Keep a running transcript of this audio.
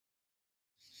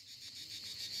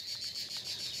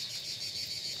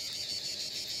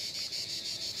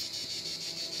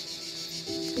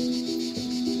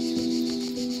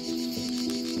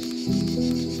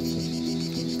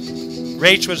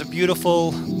Rach was a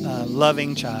beautiful,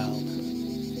 loving child.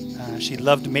 She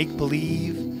loved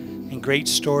make-believe and great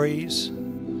stories.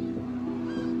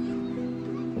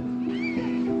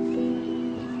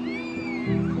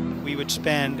 We would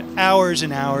spend hours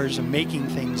and hours of making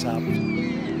things up.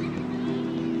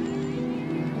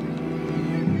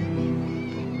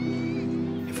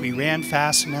 If we ran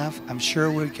fast enough, I'm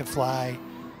sure we could fly.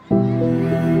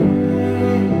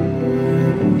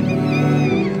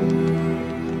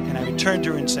 And I would turn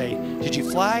to her and say, "Did you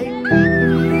fly?"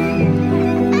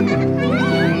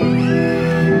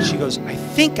 She goes, "I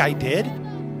think I did."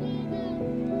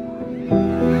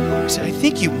 I said, "I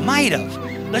think you might have.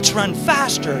 Let's run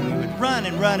faster." And we would run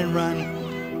and run and run.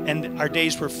 And our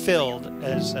days were filled,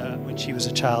 as when she was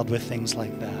a child, with things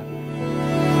like that.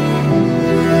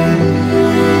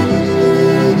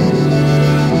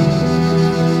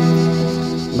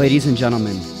 Ladies and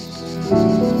gentlemen,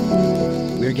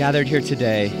 we're gathered here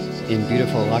today in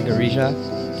beautiful Garriga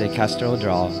de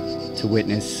Castelladral to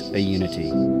witness a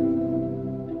unity.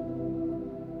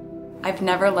 I've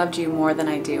never loved you more than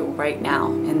I do right now,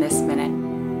 in this minute.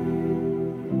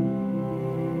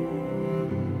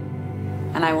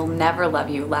 And I will never love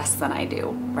you less than I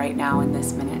do right now, in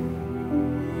this minute.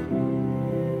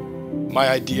 My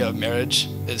idea of marriage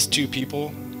is two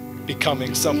people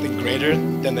becoming something greater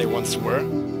than they once were.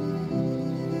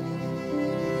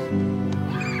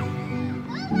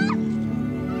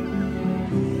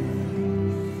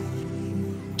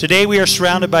 Today we are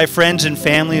surrounded by friends and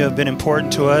family who have been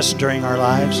important to us during our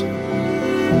lives.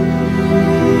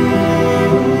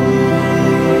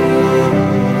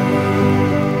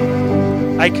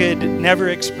 I could never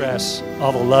express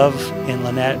all the love in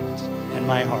Lynette and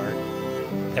my heart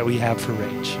that we have for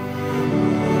Rach.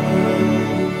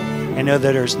 I know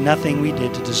that there's nothing we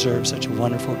did to deserve such a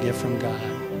wonderful gift from God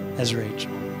as Rachel.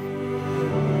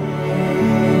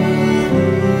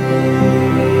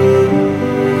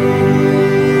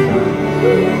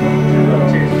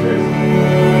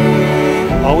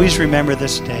 Always remember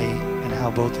this day and how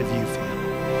both of you feel.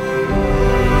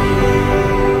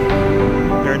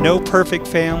 There are no perfect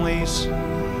families,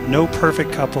 no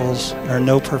perfect couples, or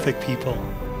no perfect people.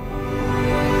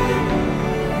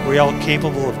 We're all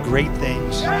capable of great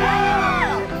things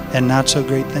and not so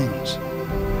great things.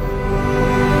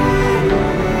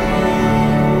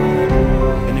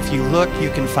 And if you look,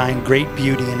 you can find great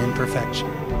beauty in imperfection.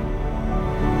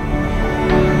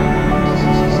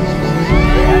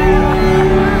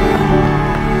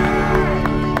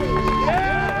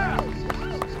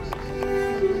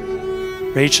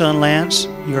 Rachael and Lance,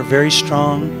 you are very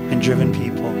strong and driven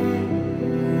people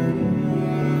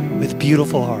with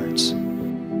beautiful hearts.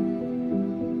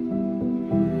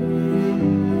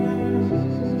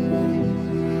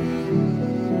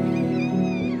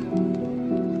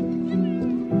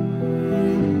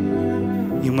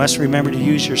 You must remember to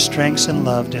use your strengths and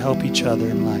love to help each other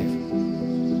in life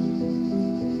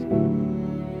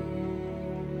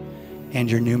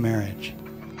and your new marriage.